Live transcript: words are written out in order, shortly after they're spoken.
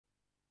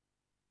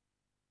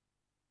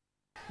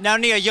Now,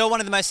 Neo, you're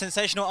one of the most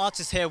sensational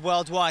artists here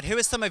worldwide. Who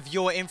are some of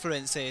your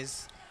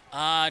influences?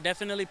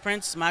 Definitely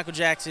Prince, Michael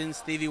Jackson,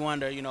 Stevie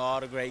Wonder, you know, all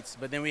the greats.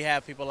 But then we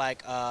have people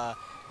like the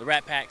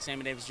Rat Pack,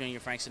 Sammy Davis Jr.,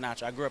 Frank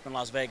Sinatra. I grew up in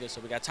Las Vegas,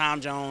 so we got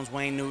Tom Jones,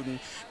 Wayne Newton,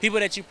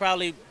 people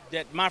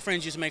that my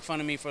friends used to make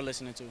fun of me for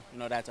listening to, you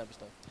know, that type of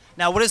stuff.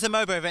 Now, what does the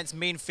MOBO events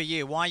mean for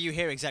you? Why are you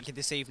here exactly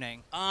this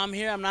evening? I'm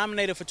here, I'm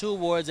nominated for 2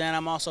 awards, and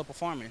I'm also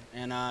performing.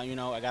 And, you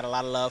know, I got a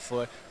lot of love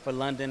for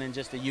London and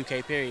just the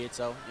UK period,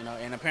 so, you know,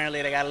 and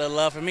apparently they got a little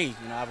love for me.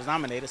 You know, I was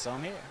nominated, so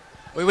I'm here.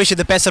 We wish you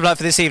the best of luck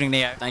for this evening,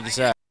 Neo. Thank you,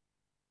 sir.